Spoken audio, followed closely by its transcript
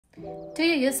Do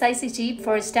you use ICG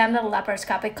for standard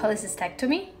laparoscopic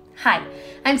cholecystectomy? Hi,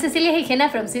 I'm Cecilia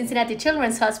GIgena from Cincinnati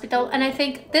Children's Hospital, and I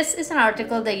think this is an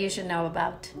article that you should know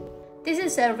about. This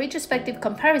is a retrospective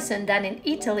comparison done in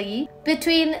Italy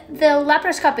between the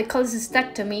laparoscopic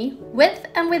cholecystectomy with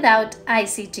and without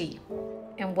ICG.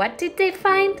 And what did they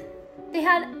find? They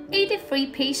had 83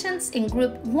 patients in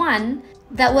group 1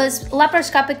 that was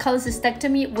laparoscopic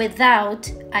cholecystectomy without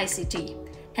ICG,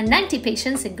 and 90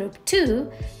 patients in group 2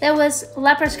 that was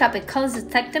laparoscopic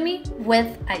cholecystectomy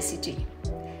with ICG.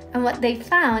 And what they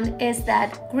found is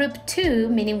that group 2,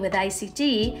 meaning with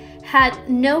ICG, had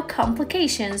no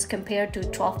complications compared to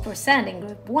 12% in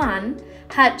group 1,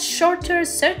 had shorter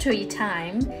surgery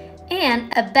time,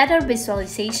 and a better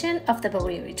visualization of the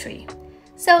biliary tree.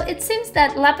 So it seems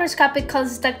that laparoscopic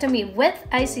cholecystectomy with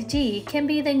ICG can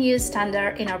be the new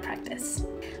standard in our practice.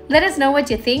 Let us know what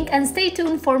you think and stay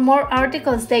tuned for more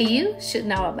articles that you should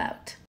know about.